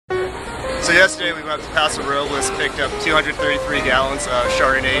So yesterday we went up to Paso Robles, picked up 233 gallons of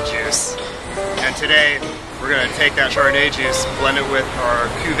Chardonnay juice, and today we're going to take that Chardonnay juice, blend it with our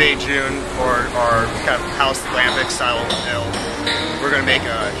Cuvée June, or our kind of house lambic style ale. We're going to make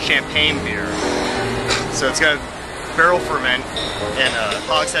a champagne beer. So it's going to barrel ferment in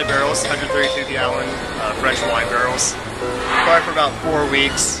hogshead barrels, 132 gallon French wine barrels, probably for about 4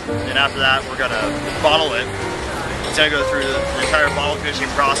 weeks. And after that we're going to bottle it. It's going to go through the entire bottle finishing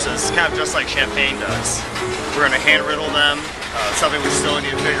process, kind of just like champagne does. We're going to hand riddle them, something we still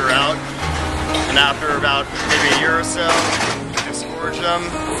need to figure out. And after about maybe a year or so, disgorge them,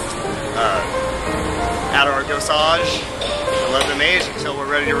 add our dosage, and let them age until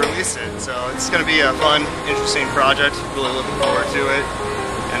we're ready to release it. So it's going to be a fun, interesting project. Really looking forward to it,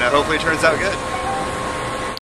 and hopefully it turns out good.